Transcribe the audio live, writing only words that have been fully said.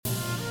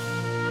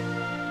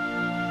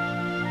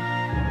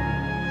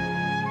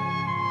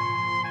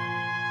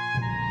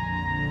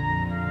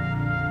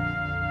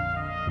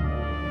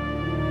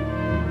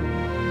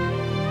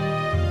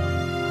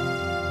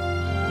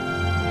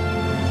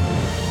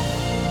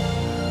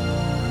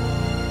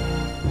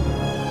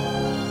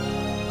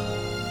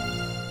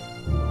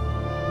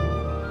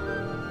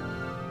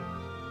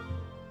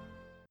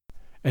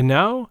And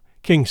now,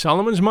 King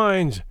Solomon's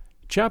Mines,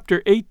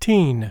 Chapter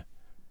 18.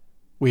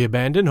 We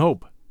Abandon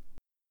Hope.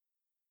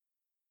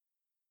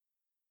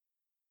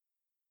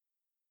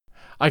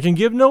 I can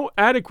give no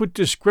adequate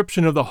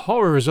description of the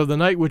horrors of the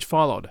night which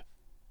followed.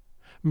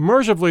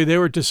 Mercifully, they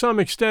were to some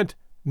extent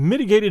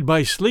mitigated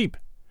by sleep,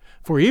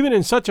 for even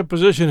in such a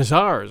position as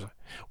ours,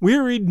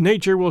 wearied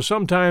nature will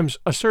sometimes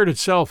assert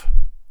itself.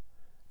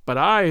 But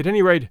I, at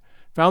any rate,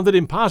 found it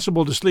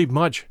impossible to sleep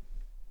much.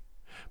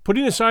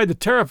 Putting aside the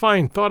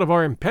terrifying thought of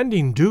our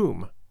impending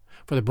doom,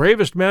 for the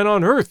bravest man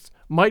on earth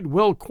might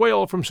well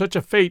quail from such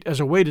a fate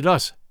as awaited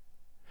us,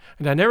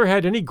 and I never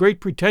had any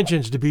great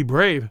pretensions to be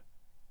brave.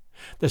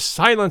 The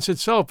silence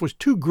itself was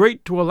too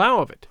great to allow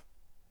of it.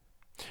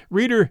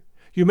 Reader,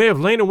 you may have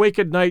lain awake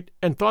at night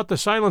and thought the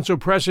silence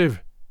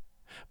oppressive,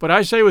 but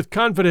I say with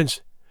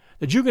confidence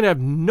that you can have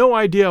no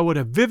idea what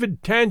a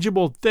vivid,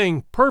 tangible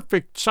thing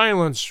perfect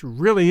silence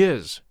really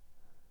is.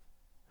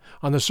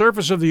 On the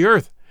surface of the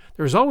earth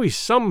there is always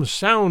some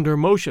sound or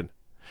motion,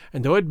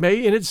 and though it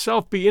may in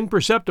itself be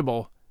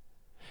imperceptible,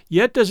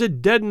 yet does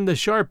it deaden the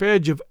sharp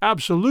edge of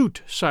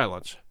absolute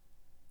silence.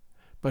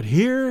 But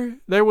here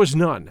there was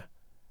none.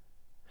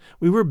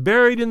 We were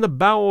buried in the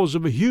bowels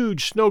of a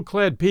huge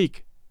snow-clad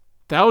peak.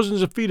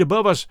 Thousands of feet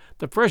above us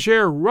the fresh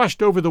air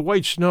rushed over the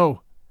white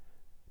snow,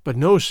 but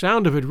no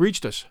sound of it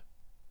reached us.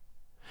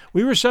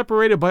 We were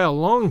separated by a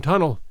long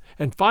tunnel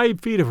and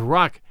 5 feet of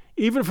rock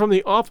even from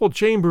the awful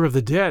chamber of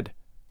the dead,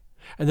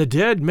 and the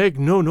dead make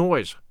no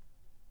noise.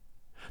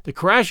 The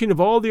crashing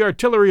of all the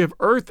artillery of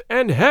earth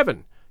and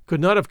heaven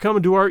could not have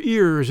come to our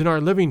ears in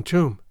our living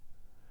tomb.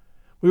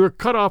 We were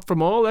cut off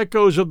from all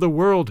echoes of the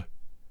world.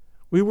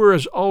 We were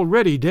as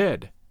already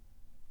dead.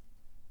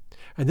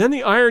 And then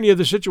the irony of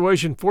the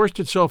situation forced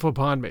itself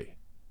upon me.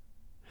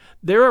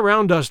 There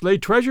around us lay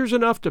treasures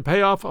enough to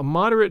pay off a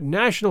moderate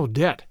national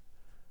debt,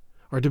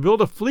 or to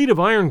build a fleet of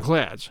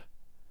ironclads,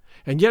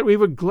 and yet we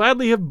would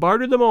gladly have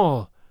bartered them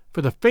all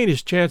for the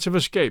faintest chance of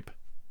escape.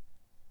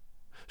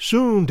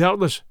 Soon,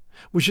 doubtless,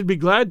 we should be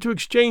glad to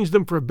exchange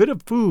them for a bit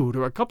of food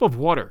or a cup of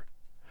water,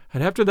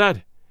 and after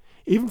that,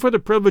 even for the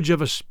privilege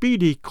of a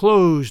speedy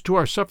close to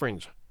our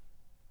sufferings.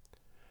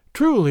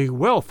 Truly,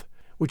 wealth,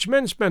 which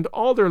men spend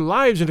all their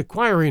lives in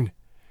acquiring,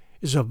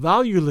 is a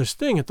valueless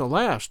thing at the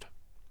last.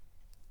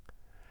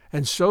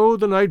 And so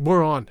the night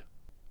wore on.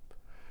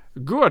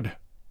 "Good,"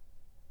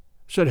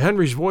 said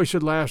Henry's voice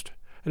at last,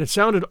 and it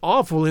sounded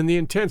awful in the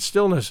intense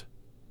stillness.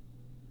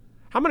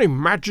 "How many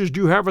matches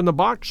do you have in the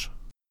box?"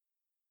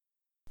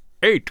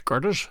 "8,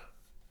 Curtis."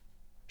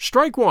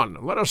 "Strike one.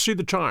 Let us see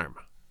the time."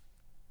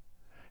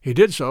 He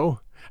did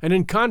so, and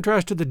in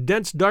contrast to the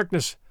dense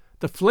darkness,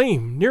 the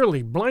flame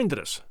nearly blinded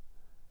us.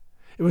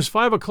 It was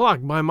 5 o'clock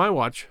by my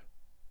watch.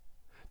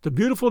 The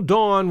beautiful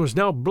dawn was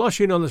now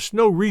blushing on the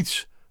snow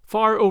wreaths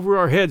far over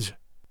our heads,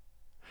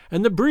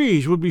 and the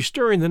breeze would be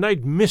stirring the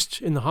night mists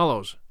in the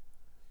hollows.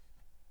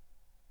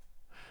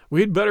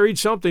 "We'd better eat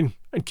something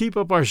and keep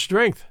up our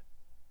strength,"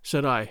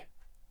 said I.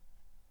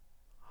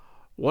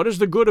 "What is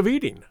the good of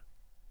eating?"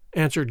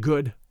 answered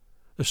Good.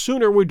 "The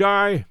sooner we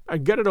die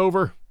and get it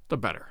over, the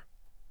better."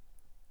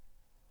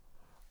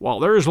 "While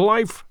there is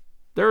life,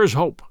 there is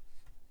hope,"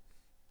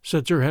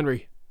 said Sir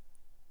Henry.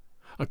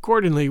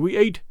 Accordingly, we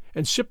ate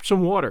and sipped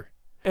some water,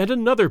 and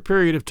another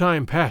period of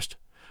time passed,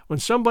 when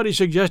somebody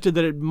suggested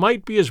that it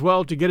might be as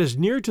well to get as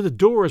near to the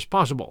door as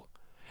possible,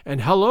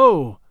 and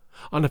hallo,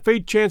 on the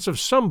faint chance of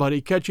somebody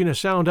catching a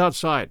sound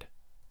outside.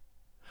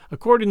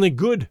 Accordingly,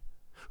 Good,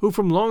 who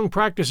from long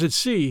practice at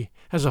sea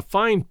has a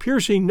fine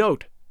piercing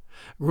note,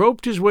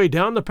 groped his way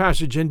down the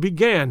passage and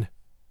began,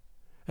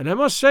 and I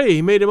must say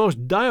he made a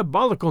most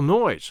diabolical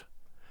noise.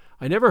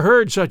 I never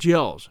heard such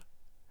yells,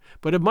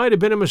 but it might have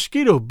been a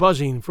mosquito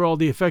buzzing for all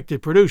the effect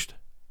it produced.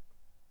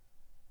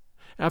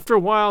 After a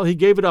while he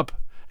gave it up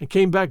and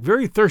came back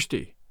very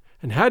thirsty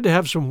and had to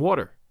have some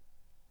water.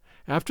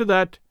 After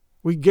that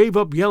we gave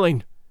up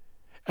yelling,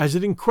 as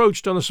it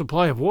encroached on the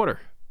supply of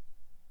water.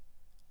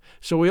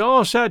 So we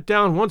all sat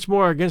down once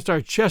more against our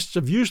chests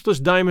of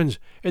useless diamonds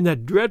in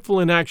that dreadful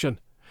inaction,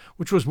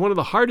 which was one of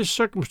the hardest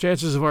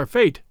circumstances of our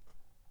fate.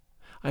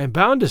 I am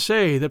bound to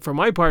say that for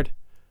my part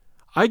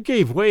I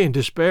gave way in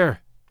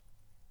despair.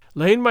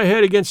 Laying my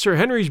head against Sir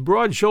Henry's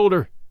broad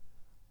shoulder,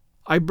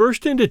 I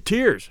burst into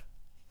tears,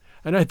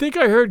 and I think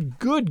I heard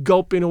Good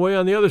gulping away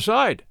on the other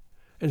side,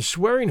 and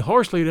swearing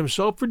hoarsely at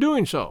himself for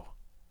doing so.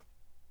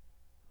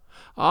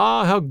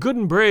 Ah, how good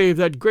and brave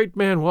that great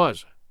man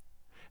was!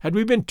 Had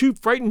we been 2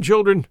 frightened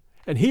children,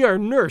 and he our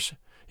nurse,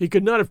 he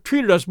could not have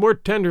treated us more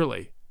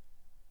tenderly.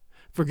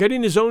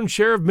 Forgetting his own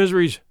share of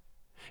miseries,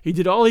 he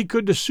did all he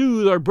could to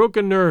soothe our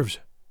broken nerves,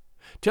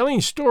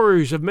 telling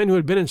stories of men who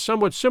had been in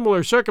somewhat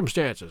similar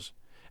circumstances,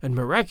 and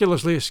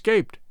miraculously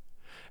escaped,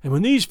 and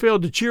when these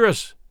failed to cheer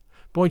us,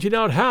 pointing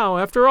out how,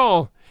 after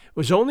all, it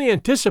was only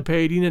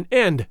anticipating an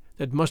end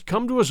that must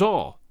come to us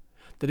all,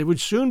 that it would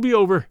soon be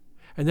over,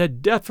 and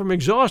that death from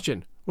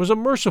exhaustion was a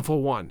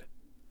merciful one,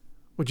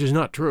 which is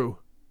not true.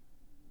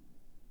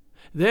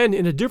 Then,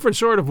 in a different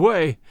sort of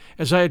way,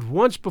 as I had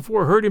once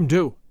before heard him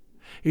do,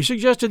 he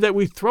suggested that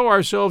we throw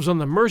ourselves on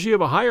the mercy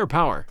of a higher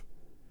power,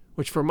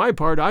 which for my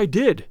part I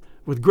did,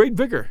 with great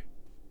vigor.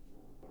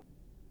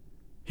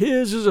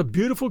 His is a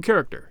beautiful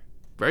character,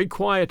 very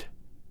quiet,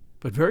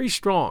 but very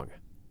strong.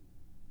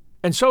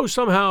 And so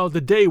somehow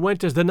the day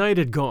went as the night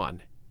had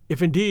gone,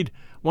 if indeed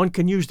one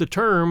can use the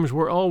terms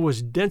where all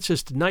was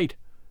densest night.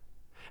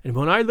 And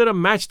when I lit a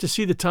match to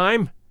see the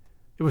time,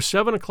 it was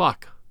 7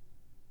 o'clock.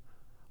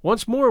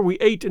 Once more we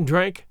ate and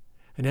drank,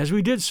 and as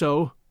we did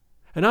so,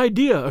 an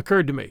idea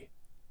occurred to me.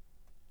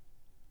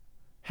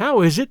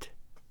 "How is it,"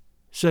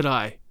 said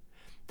I,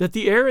 "that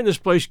the air in this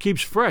place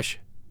keeps fresh?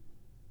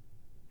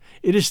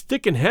 It is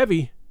thick and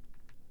heavy,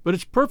 but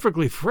it's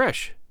perfectly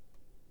fresh."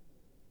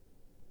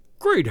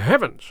 "Great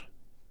heavens!"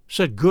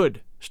 said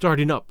Good,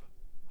 starting up.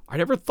 "I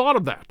never thought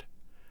of that.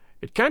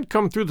 It can't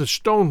come through the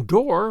stone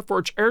door, for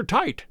it's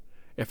airtight,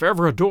 if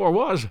ever a door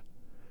was.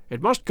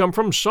 It must come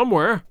from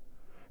somewhere.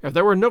 If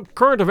there were no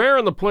current of air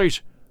in the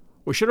place,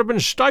 we should have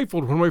been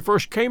stifled when we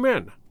first came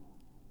in.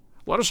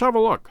 Let us have a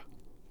look."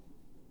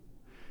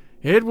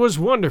 It was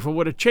wonderful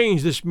what a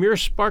change this mere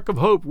spark of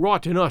hope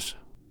wrought in us.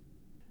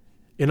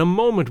 In a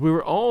moment we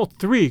were all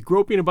three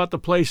groping about the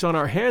place on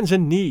our hands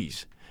and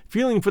knees,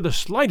 feeling for the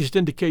slightest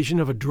indication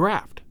of a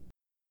draught.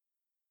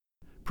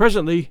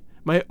 Presently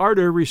my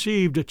ardor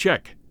received a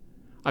check.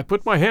 I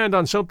put my hand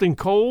on something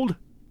cold,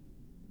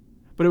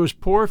 but it was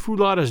poor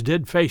Foulada's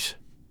dead face.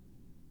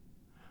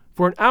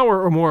 For an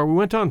hour or more we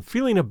went on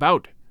feeling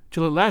about,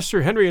 till at last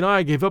Sir Henry and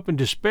I gave up in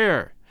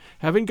despair,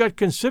 having got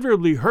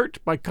considerably hurt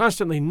by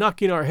constantly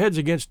knocking our heads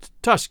against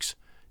tusks,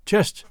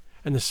 chests,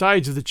 and the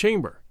sides of the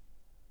chamber.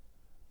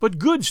 But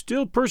Good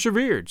still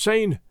persevered,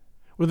 saying,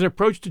 with an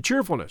approach to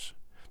cheerfulness,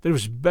 that it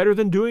was better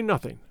than doing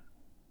nothing.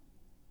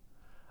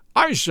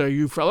 "I say,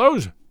 you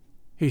fellows,"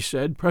 he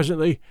said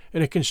presently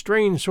in a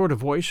constrained sort of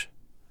voice,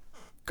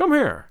 "come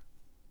here."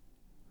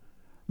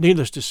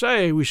 Needless to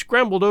say, we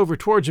scrambled over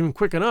towards him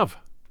quick enough.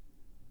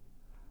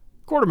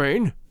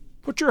 "Quatermain,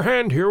 put your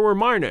hand here where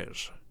mine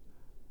is.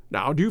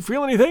 Now, do you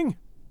feel anything?"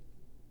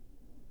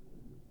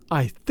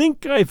 "I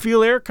think I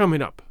feel air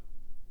coming up."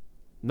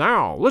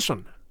 "Now,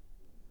 listen."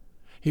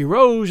 He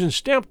rose and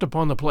stamped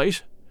upon the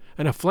place,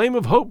 and a flame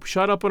of hope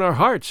shot up in our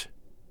hearts.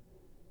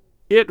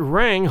 It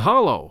rang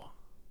hollow.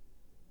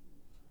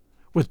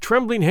 With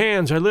trembling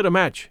hands I lit a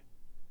match.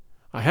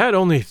 I had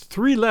only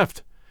 3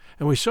 left,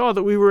 and we saw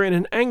that we were in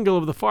an angle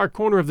of the far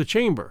corner of the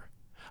chamber,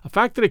 a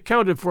fact that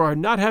accounted for our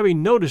not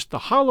having noticed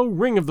the hollow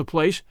ring of the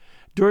place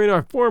during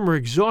our former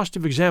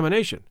exhaustive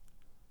examination.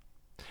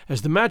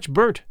 As the match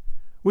burnt,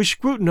 we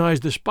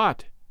scrutinized the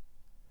spot.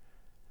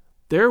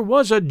 There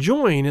was a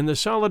join in the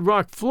solid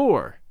rock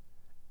floor,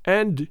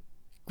 and,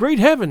 great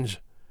heavens,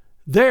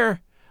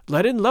 there,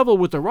 let in level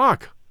with the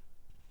rock,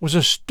 was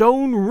a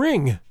stone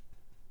ring.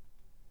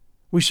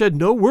 We said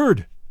no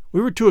word.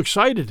 We were too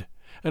excited,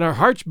 and our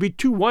hearts beat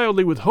too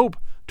wildly with hope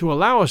to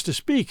allow us to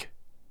speak.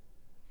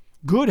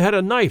 Good had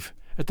a knife,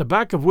 at the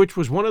back of which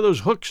was one of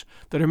those hooks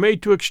that are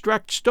made to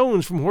extract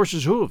stones from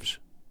horses' hooves.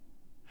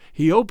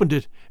 He opened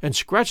it and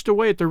scratched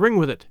away at the ring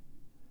with it.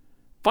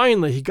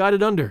 Finally he got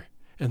it under,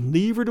 and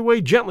levered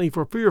away gently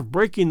for fear of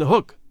breaking the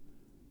hook.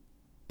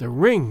 The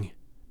ring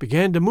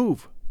began to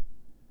move.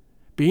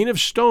 Being of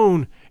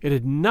stone, it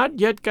had not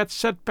yet got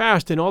set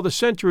fast in all the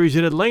centuries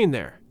it had lain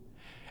there,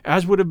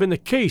 as would have been the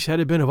case had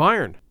it been of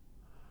iron.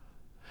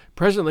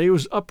 Presently it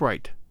was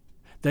upright.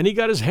 Then he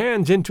got his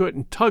hands into it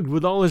and tugged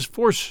with all his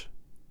force,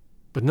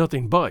 but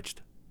nothing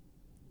budged.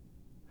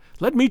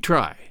 "Let me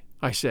try,"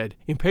 I said,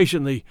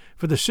 impatiently,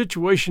 for the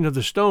situation of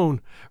the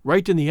stone,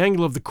 right in the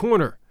angle of the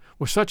corner,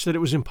 was such that it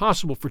was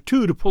impossible for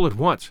 2 to pull at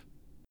once.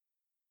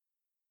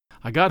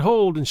 I got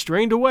hold and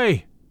strained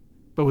away,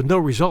 but with no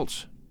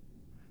results.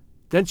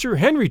 Then Sir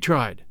Henry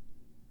tried,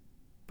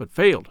 but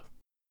failed.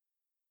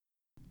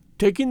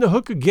 Taking the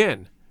hook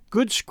again,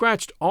 Good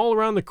scratched all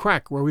around the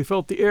crack where we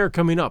felt the air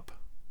coming up.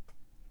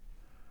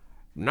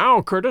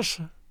 "Now,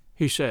 Curtis,"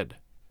 he said,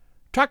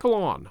 "tackle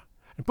on,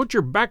 and put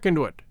your back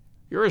into it.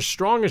 You're as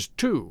strong as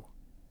 2.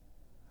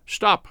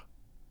 Stop."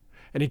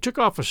 And he took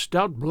off a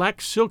stout black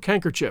silk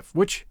handkerchief,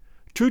 which,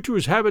 true to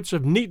his habits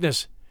of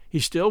neatness, he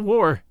still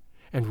wore,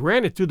 and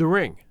ran it through the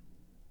ring.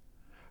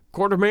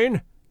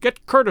 "Quatermain,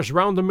 get Curtis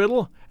round the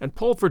middle, and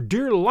pull for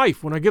dear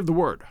life when I give the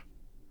word.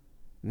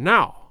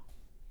 Now."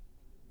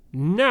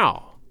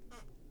 Now.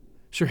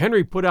 Sir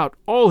Henry put out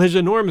all his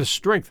enormous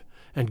strength,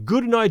 and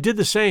Good and I did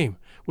the same,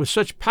 with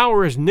such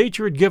power as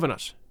nature had given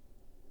us.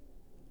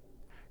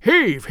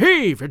 "Heave,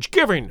 heave, it's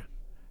giving!"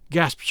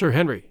 gasped Sir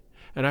Henry,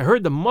 and I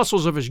heard the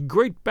muscles of his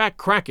great back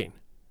cracking.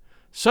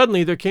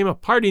 Suddenly there came a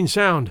parting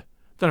sound,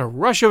 then a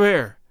rush of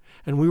air,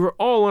 and we were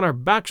all on our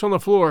backs on the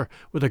floor,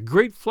 with a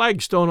great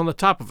flagstone on the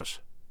top of us.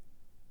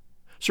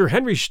 Sir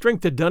Henry's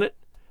strength had done it,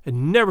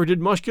 and never did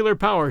muscular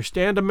power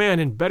stand a man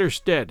in better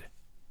stead.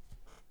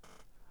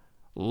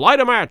 "Light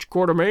a match,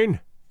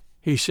 Quatermain,"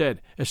 he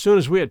said, as soon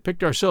as we had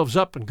picked ourselves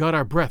up and got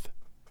our breath.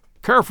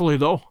 "Carefully,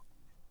 though."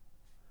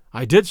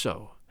 I did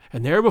so,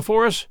 and there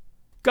before us,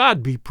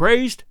 God be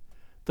praised,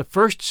 the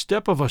first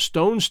step of a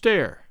stone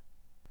stair.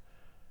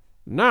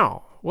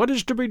 "Now, what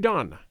is to be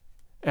done?"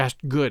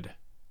 asked Good.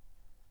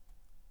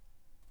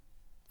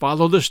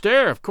 "Follow the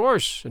stair, of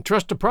course, and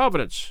trust to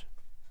Providence."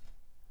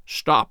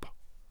 "Stop,"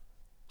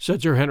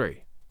 said Sir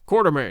Henry.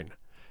 "Quatermain,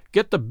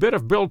 get the bit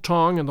of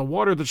biltong and the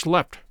water that's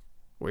left.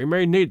 We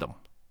may need them."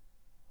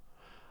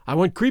 I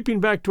went creeping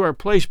back to our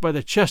place by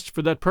the chest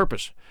for that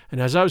purpose,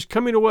 and as I was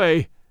coming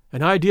away,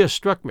 an idea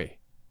struck me.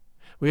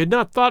 We had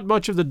not thought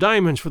much of the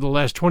diamonds for the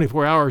last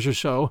 24 hours or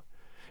so.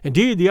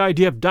 Indeed, the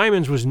idea of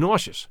diamonds was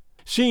nauseous,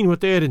 seeing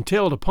what they had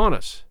entailed upon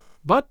us.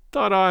 But,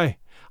 thought I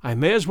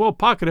may as well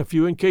pocket a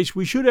few in case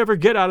we should ever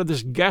get out of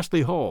this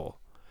ghastly hole.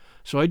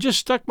 So I just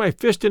stuck my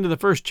fist into the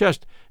first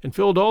chest and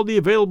filled all the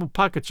available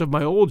pockets of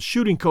my old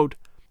shooting coat,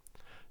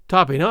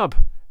 topping up,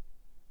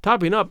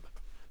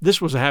 this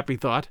was a happy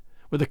thought,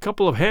 with a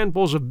couple of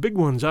handfuls of big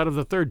ones out of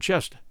the third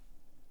chest.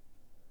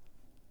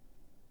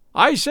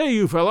 "I say,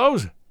 you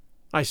fellows,"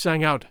 I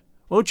sang out,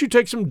 "won't you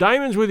take some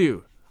diamonds with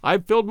you?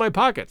 I've filled my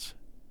pockets."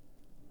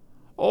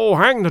 "Oh,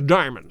 hang the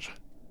diamonds,"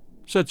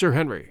 said Sir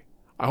Henry.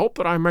 "I hope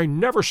that I may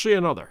never see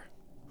another."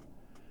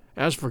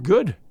 As for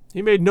Good,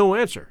 he made no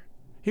answer.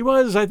 He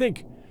was, I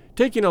think,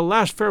 taking a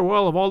last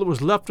farewell of all that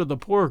was left of the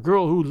poor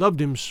girl who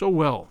loved him so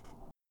well.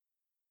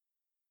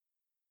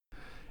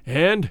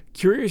 And,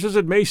 curious as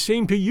it may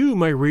seem to you,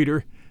 my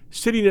reader,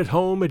 sitting at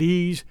home at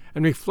ease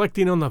and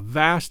reflecting on the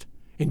vast,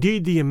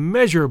 indeed the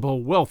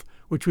immeasurable wealth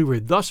which we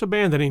were thus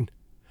abandoning,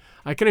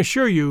 I can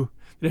assure you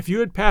that if you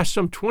had passed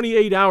some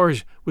 28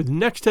 hours with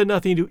next to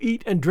nothing to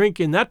eat and drink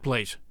in that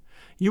place,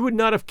 you would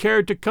not have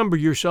cared to cumber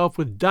yourself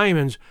with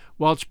diamonds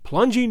whilst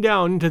plunging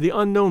down into the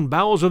unknown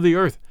bowels of the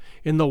earth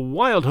in the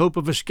wild hope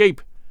of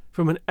escape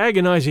from an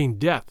agonizing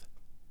death.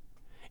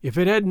 If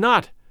it had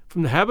not,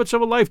 from the habits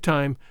of a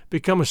lifetime,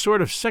 become a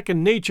sort of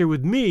second nature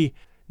with me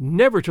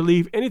never to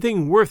leave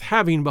anything worth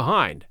having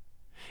behind,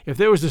 if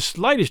there was the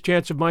slightest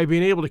chance of my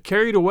being able to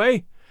carry it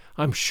away,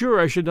 I'm sure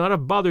I should not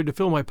have bothered to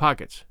fill my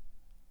pockets.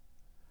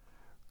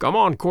 "Come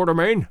on,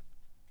 Quatermain,"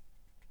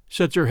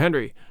 said Sir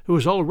Henry, who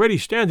was already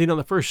standing on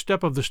the first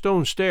step of the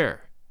stone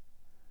stair.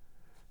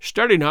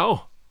 "Steady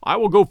now, I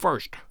will go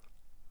first."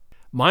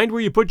 "Mind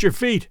where you put your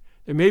feet,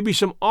 there may be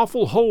some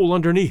awful hole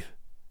underneath,"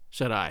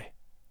 said I.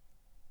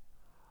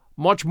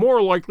 "Much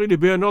more likely to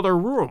be another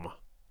room,"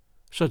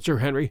 said Sir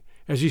Henry,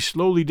 as he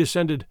slowly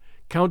descended,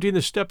 counting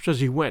the steps as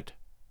he went.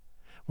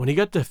 When he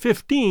got to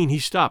 15, he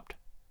stopped.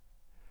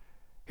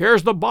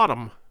 "Here's the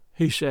bottom,"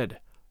 he said.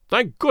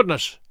 "Thank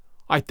goodness!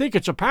 I think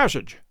it's a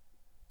passage.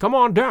 Come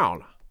on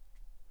down."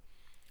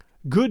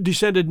 Good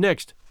descended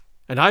next,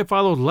 and I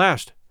followed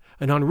last,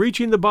 and on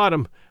reaching the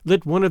bottom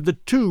lit one of the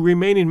 2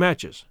 remaining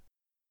matches.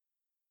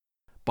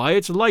 By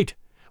its light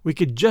we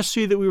could just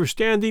see that we were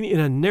standing in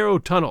a narrow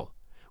tunnel,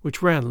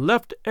 which ran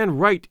left and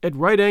right at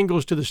right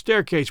angles to the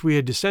staircase we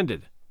had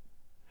descended.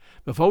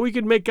 Before we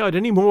could make out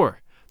any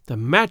more, the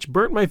match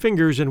burnt my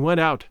fingers and went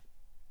out.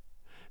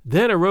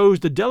 Then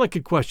arose the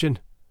delicate question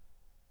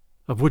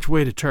of which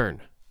way to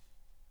turn.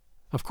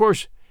 Of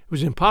course, it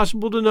was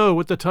impossible to know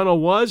what the tunnel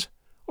was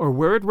or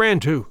where it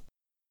ran to.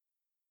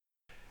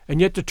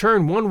 And yet to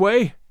turn one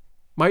way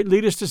might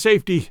lead us to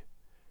safety,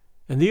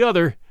 and the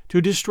other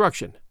to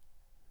destruction.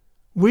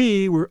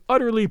 We were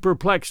utterly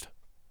perplexed,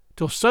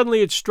 till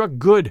suddenly it struck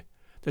Good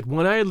that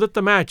when I had lit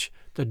the match,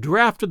 the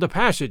draught of the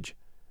passage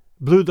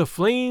blew the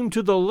flame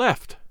to the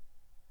left.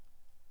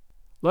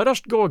 "Let us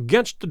go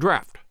against the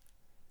draught,"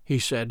 he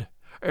said.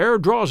 "Air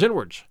draws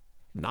inwards,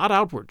 not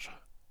outwards."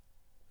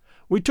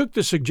 We took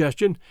the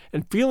suggestion,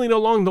 and feeling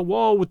along the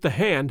wall with the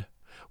hand,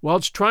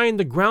 whilst trying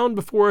the ground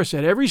before us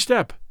at every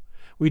step,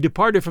 we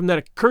departed from that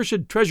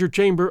accursed treasure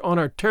chamber on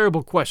our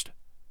terrible quest.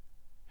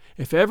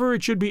 If ever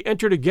it should be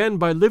entered again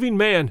by living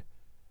man,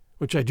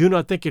 which I do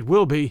not think it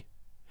will be,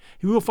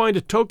 he will find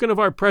a token of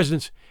our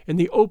presence in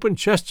the open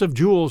chests of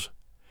jewels,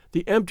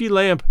 the empty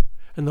lamp,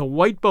 and the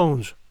white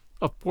bones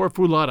of poor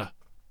Foulata.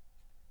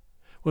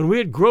 When we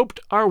had groped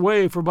our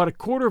way for about a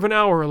quarter of an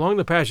hour along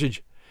the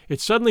passage,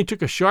 it suddenly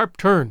took a sharp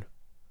turn,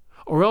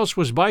 or else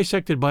was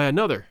bisected by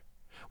another,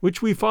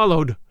 which we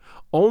followed,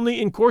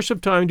 only in course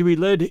of time to be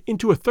led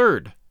into a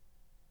third.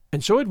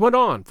 And so it went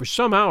on for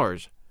some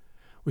hours.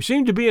 We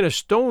seemed to be in a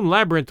stone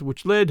labyrinth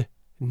which led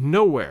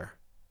nowhere.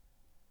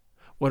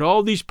 What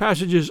all these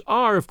passages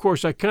are, of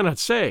course, I cannot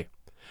say,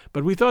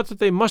 but we thought that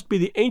they must be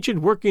the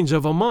ancient workings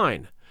of a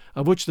mine,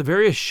 of which the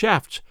various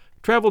shafts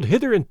travelled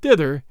hither and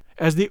thither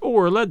as the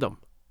ore led them.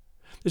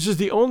 This is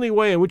the only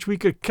way in which we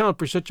could account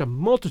for such a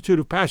multitude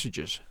of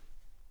passages.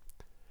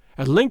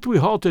 At length we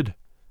halted,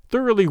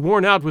 thoroughly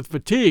worn out with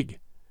fatigue,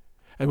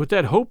 and with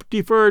that hope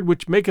deferred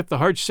which maketh the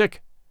heart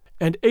sick,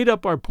 and ate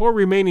up our poor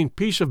remaining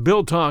piece of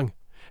biltong,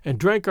 and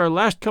drank our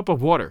last cup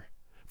of water,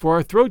 for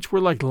our throats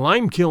were like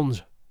lime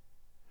kilns.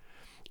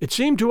 It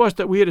seemed to us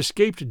that we had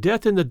escaped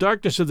death in the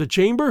darkness of the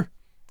chamber,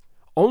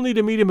 only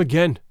to meet him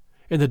again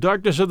in the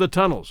darkness of the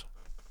tunnels.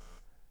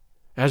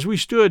 As we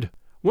stood,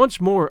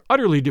 once more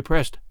utterly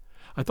depressed,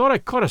 I thought I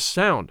caught a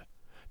sound,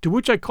 to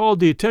which I called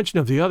the attention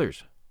of the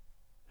others.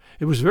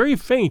 It was very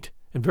faint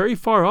and very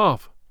far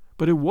off,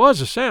 but it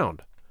was a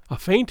sound, a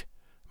faint,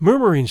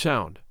 murmuring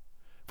sound,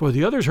 for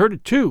the others heard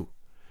it too,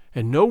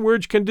 and no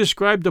words can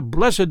describe the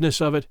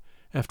blessedness of it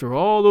after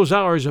all those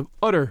hours of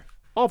utter,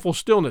 awful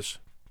stillness.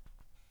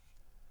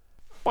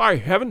 "By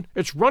heaven,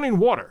 it's running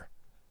water,"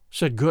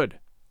 said Good.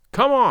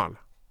 "Come on."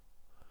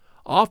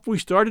 Off we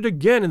started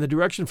again in the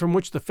direction from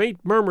which the faint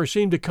murmur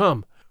seemed to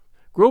come,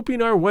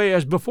 groping our way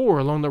as before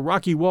along the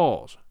rocky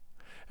walls.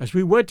 As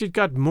we went it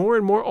got more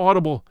and more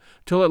audible,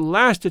 till at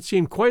last it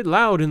seemed quite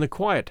loud in the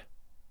quiet.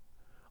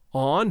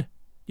 On,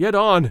 yet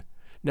on.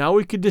 Now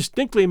we could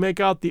distinctly make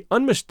out the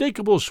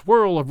unmistakable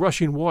swirl of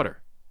rushing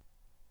water.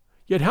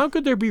 Yet how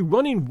could there be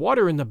running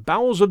water in the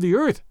bowels of the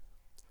earth?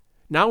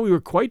 Now we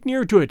were quite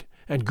near to it,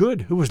 and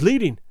Good, who was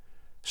leading,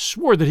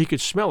 swore that he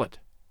could smell it.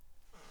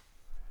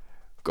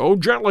 "Go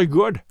gently,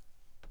 Good,"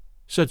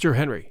 said Sir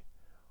Henry.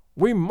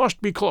 "We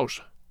must be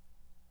close."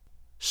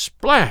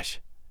 Splash!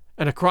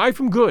 And a cry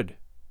from Good.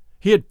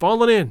 He had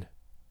fallen in.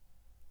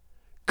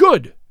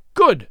 "Good!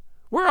 Good!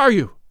 Where are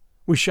you?"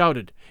 we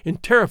shouted, in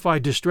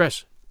terrified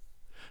distress.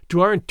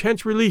 To our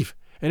intense relief,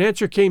 an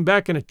answer came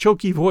back in a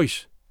choky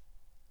voice.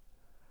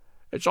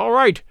 "It's all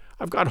right.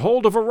 I've got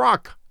hold of a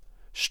rock.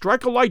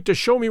 Strike a light to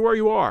show me where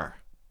you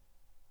are."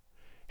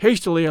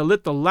 Hastily I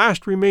lit the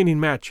last remaining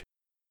match.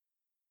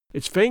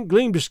 Its faint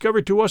gleam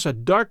discovered to us a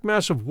dark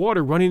mass of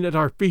water running at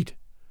our feet.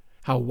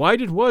 How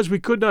wide it was we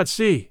could not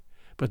see,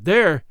 but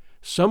there,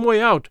 some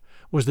way out,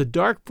 was the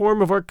dark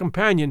form of our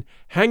companion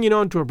hanging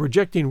on to a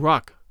projecting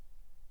rock.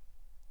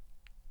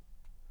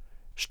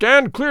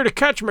 "Stand clear to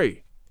catch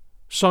me,"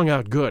 sung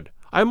out Good.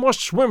 "I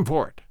must swim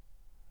for it."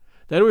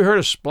 Then we heard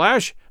a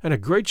splash and a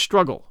great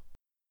struggle.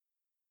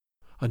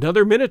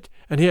 Another minute,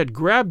 and he had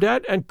grabbed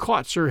at and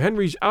caught Sir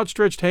Henry's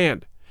outstretched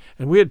hand,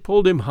 and we had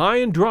pulled him high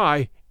and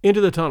dry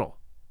into the tunnel.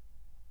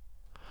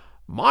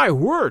 "My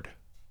word,"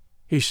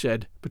 he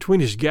said, between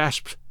his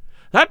gasps,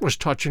 "that was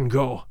touch and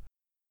go.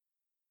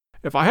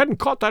 If I hadn't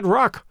caught that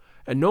rock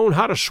and known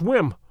how to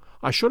swim,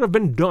 I should have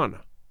been done.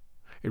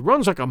 It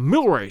runs like a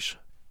mill race,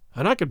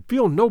 and I could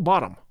feel no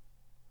bottom."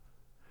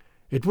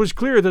 It was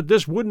clear that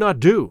this would not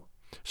do,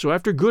 so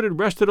after Good had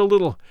rested a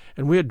little,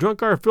 and we had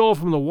drunk our fill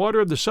from the water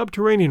of the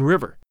subterranean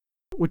river,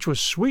 which was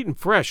sweet and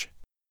fresh,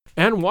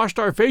 and washed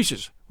our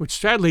faces, which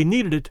sadly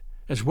needed it,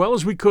 as well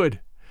as we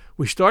could,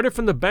 we started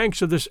from the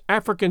banks of this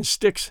African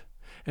Styx,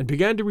 and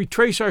began to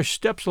retrace our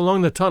steps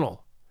along the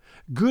tunnel,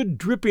 Good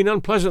dripping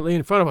unpleasantly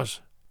in front of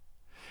us.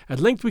 At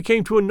length we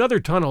came to another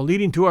tunnel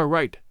leading to our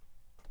right.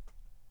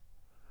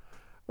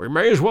 "We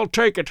may as well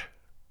take it,"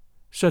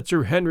 said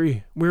Sir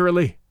Henry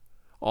wearily.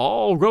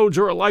 "All roads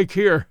are alike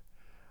here.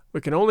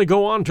 We can only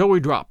go on till we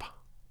drop."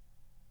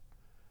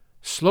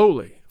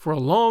 Slowly, for a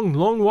long,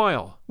 long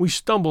while, we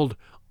stumbled,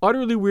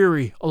 utterly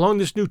weary, along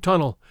this new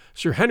tunnel,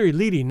 Sir Henry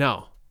leading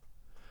now.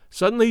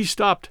 Suddenly he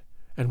stopped,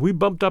 and we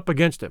bumped up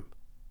against him.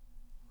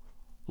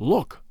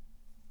 "Look,"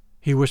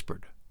 he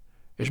whispered.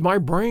 "Is my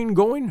brain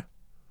going?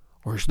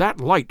 Or is that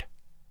light?"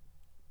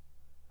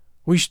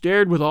 We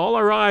stared with all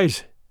our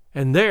eyes,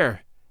 and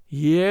there,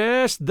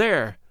 yes,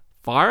 there,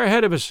 far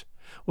ahead of us,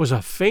 was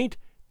a faint,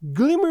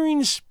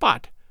 glimmering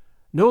spot,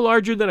 no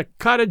larger than a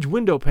cottage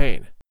window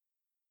pane.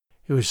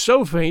 It was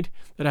so faint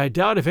that I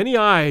doubt if any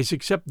eyes,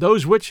 except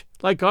those which,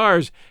 like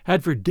ours,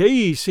 had for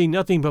days seen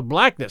nothing but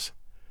blackness,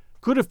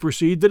 could have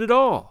perceived it at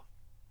all.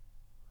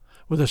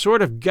 With a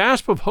sort of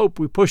gasp of hope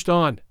we pushed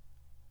on.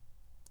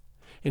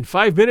 In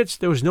 5 minutes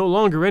there was no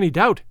longer any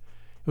doubt.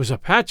 It was a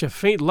patch of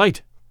faint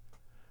light.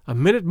 A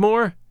minute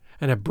more,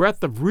 and a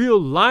breath of real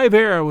live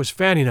air was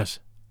fanning us.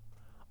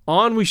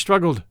 On we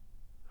struggled.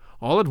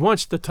 All at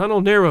once the tunnel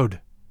narrowed.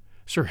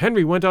 Sir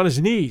Henry went on his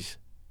knees.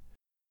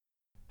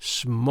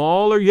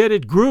 Smaller yet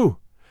it grew,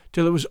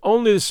 till it was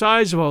only the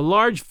size of a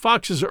large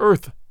fox's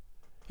earth.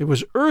 It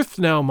was earth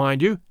now,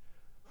 mind you.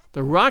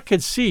 The rock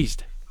had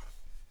ceased.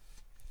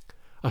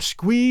 A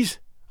squeeze,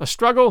 a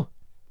struggle,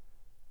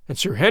 and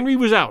Sir Henry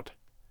was out,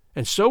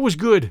 and so was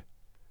Good,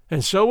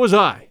 and so was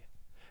I,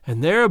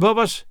 and there above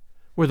us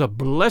were the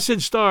blessed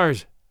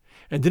stars,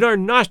 and in our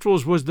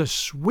nostrils was the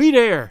sweet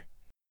air.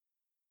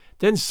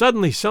 Then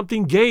suddenly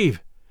something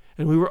gave,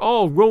 and we were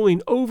all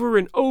rolling over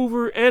and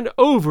over and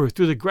over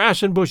through the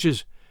grass and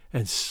bushes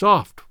and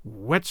soft,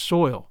 wet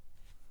soil.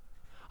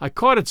 I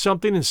caught at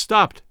something and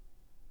stopped.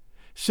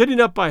 Sitting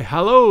up, I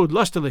halloed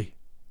lustily.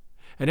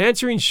 An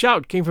answering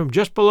shout came from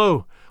just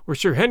below, where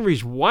Sir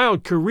Henry's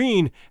wild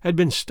career had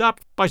been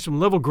stopped by some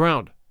level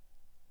ground.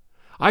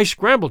 I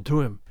scrambled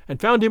to him and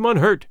found him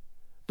unhurt,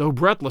 though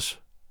breathless.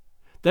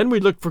 Then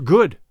we looked for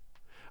Good.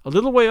 A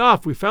little way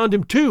off we found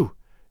him too,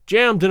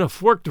 jammed in a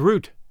forked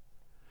root.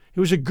 He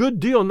was a good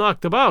deal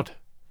knocked about,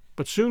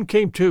 but soon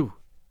came to.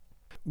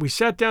 We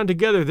sat down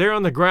together there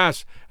on the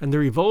grass, and the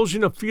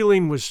revulsion of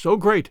feeling was so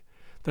great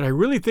that I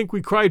really think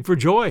we cried for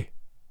joy.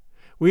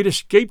 We had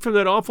escaped from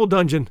that awful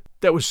dungeon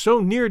that was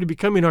so near to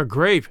becoming our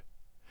grave.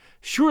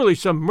 Surely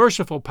some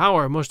merciful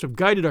power must have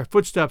guided our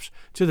footsteps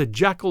to the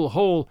jackal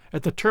hole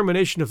at the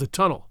termination of the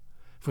tunnel,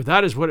 for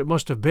that is what it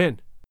must have been.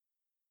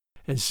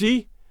 And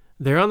see,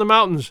 there on the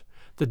mountains,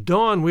 the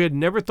dawn we had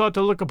never thought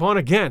to look upon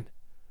again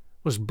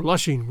was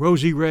blushing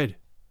rosy red.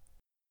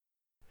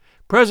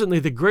 Presently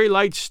the grey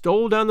light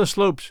stole down the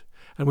slopes,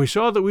 and we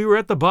saw that we were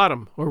at the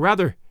bottom, or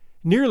rather,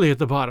 nearly at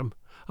the bottom,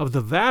 of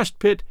the vast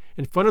pit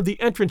in front of the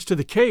entrance to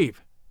the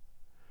cave.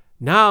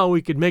 Now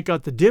we could make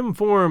out the dim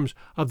forms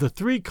of the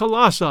three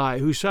colossi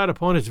who sat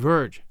upon its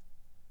verge.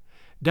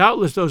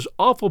 Doubtless those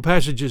awful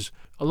passages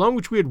along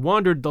which we had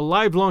wandered the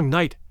livelong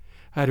night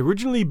had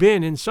originally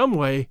been, in some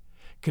way,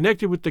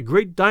 connected with the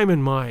great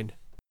diamond mine.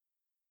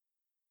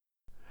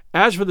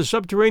 As for the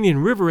subterranean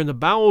river in the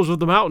bowels of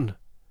the mountain,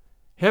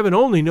 heaven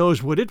only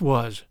knows what it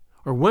was,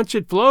 or whence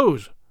it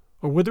flows,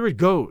 or whither it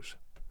goes.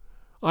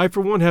 I,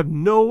 for one, have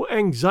no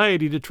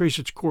anxiety to trace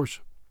its course.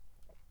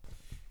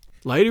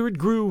 Lighter it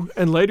grew,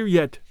 and lighter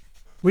yet.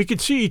 We could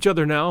see each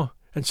other now,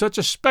 and such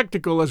a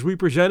spectacle as we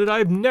presented I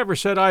have never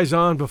set eyes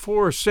on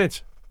before or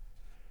since.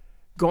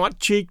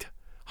 Gaunt-cheeked,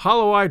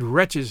 hollow-eyed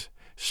wretches,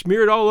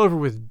 smeared all over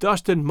with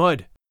dust and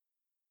mud.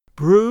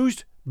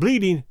 Bruised,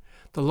 bleeding,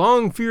 the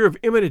long fear of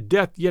imminent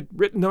death yet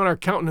written on our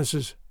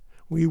countenances.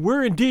 We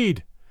were,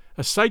 indeed,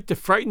 a sight to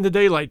frighten the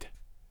daylight.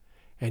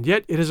 And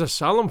yet it is a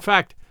solemn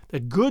fact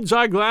that Good's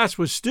eyeglass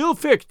was still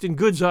fixed in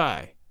Good's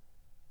eye.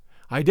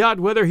 I doubt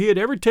whether he had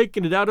ever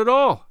taken it out at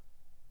all.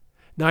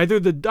 Neither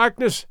the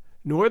darkness,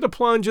 nor the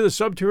plunge in the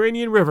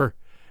subterranean river,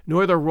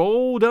 nor the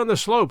roll down the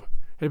slope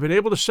had been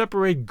able to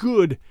separate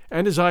Good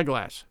and his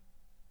eyeglass.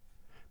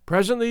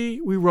 Presently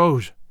we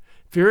rose,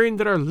 fearing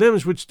that our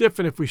limbs would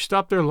stiffen if we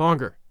stopped there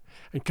longer,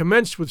 and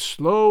commenced with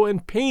slow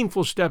and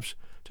painful steps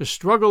to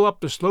struggle up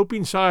the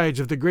sloping sides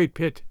of the great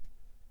pit.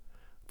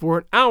 For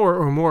an hour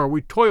or more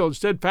we toiled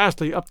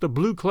steadfastly up the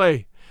blue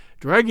clay,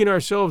 dragging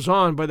ourselves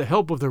on by the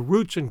help of the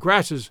roots and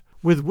grasses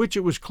with which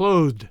it was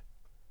clothed.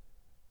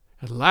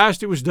 At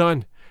last it was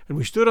done, and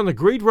we stood on the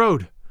great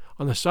road,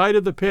 on the side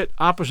of the pit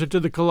opposite to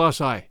the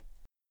colossi.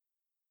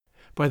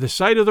 By the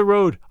side of the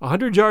road,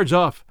 100 yards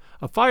off,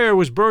 a fire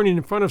was burning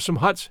in front of some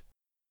huts,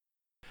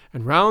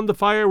 and round the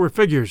fire were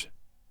figures.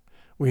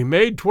 We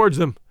made towards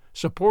them,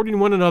 supporting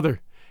one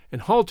another,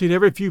 and halting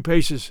every few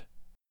paces.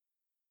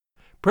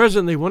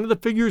 Presently one of the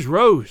figures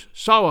rose,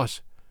 saw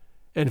us,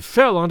 and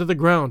fell onto the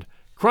ground,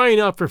 crying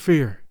out for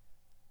fear.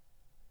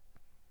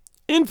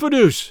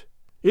 "Infidus!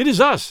 It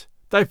is us,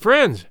 thy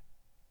friends!"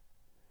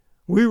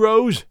 We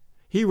rose.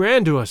 He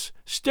ran to us,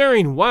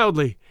 staring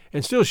wildly,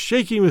 and still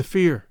shaking with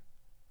fear.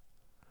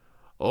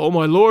 "Oh,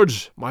 my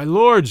lords,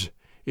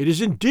 it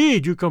is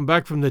indeed you come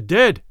back from the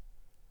dead!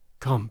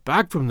 Come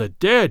back from the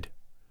dead!"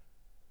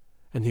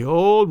 And the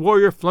old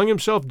warrior flung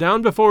himself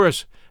down before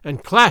us,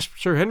 and clasped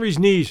Sir Henry's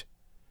knees,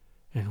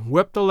 and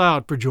wept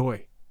aloud for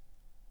joy.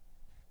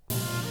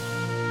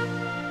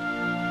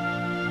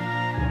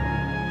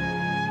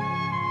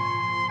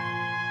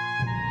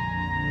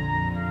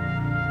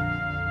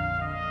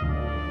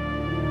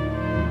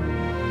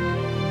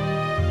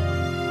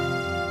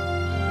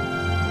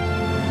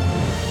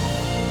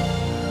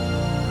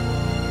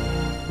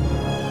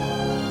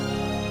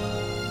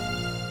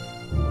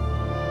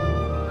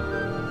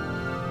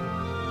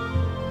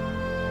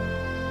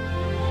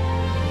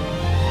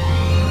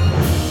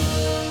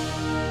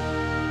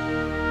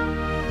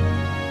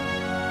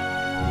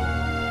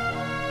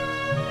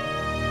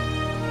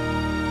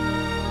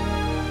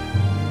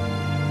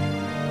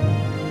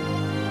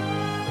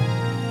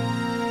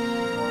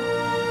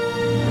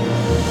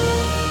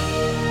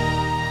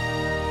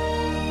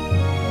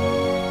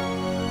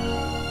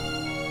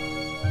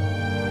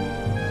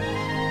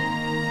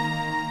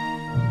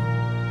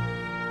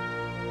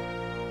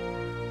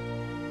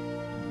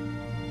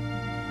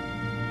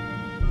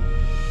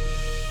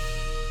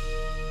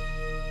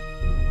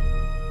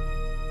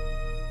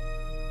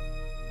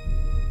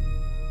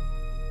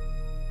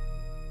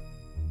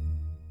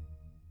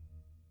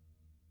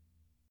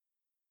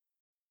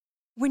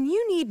 When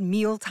you need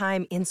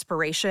mealtime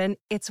inspiration,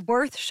 it's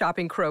worth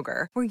shopping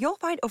Kroger, where you'll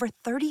find over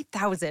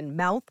 30,000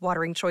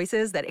 mouth-watering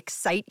choices that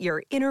excite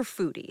your inner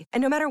foodie.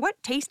 And no matter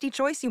what tasty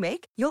choice you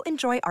make, you'll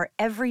enjoy our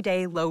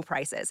everyday low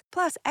prices,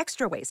 plus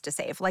extra ways to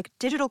save, like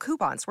digital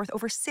coupons worth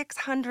over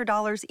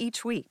 $600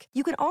 each week.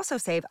 You can also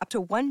save up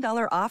to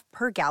 $1 off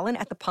per gallon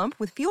at the pump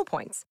with fuel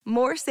points.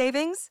 More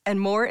savings and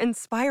more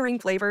inspiring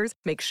flavors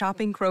make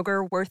shopping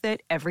Kroger worth it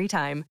every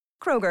time.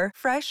 Kroger,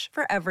 fresh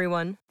for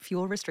everyone.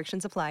 Fuel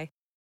restrictions apply.